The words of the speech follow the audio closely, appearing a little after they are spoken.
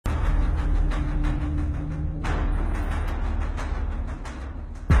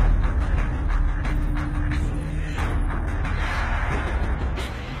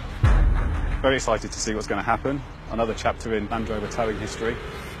Very excited to see what's going to happen. Another chapter in Land Rover towing history.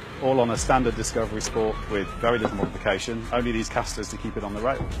 All on a standard Discovery Sport with very little modification. Only these casters to keep it on the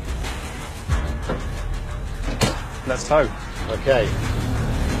rail. Let's tow. Okay.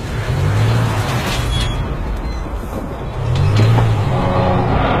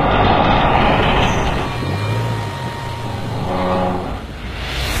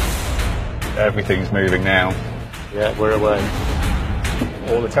 Everything's moving now. Yeah, we're away.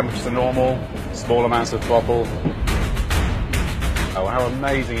 All the temperatures are normal, small amounts of throttle. Oh, how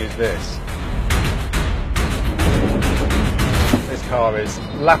amazing is this? This car is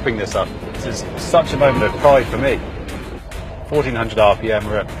lapping this up. This is such a moment of pride for me. 1400 RPM,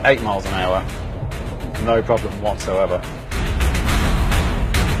 we're at 8 miles an hour. No problem whatsoever.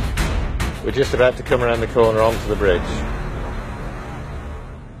 We're just about to come around the corner onto the bridge.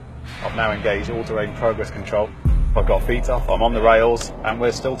 I've now engaged all-terrain progress control. I've got feet off, I'm on the rails, and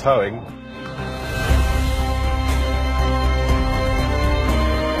we're still towing.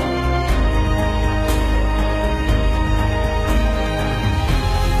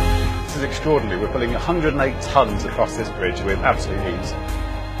 This is extraordinary. We're pulling 108 tons across this bridge with absolute ease.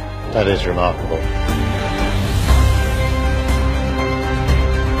 That is remarkable.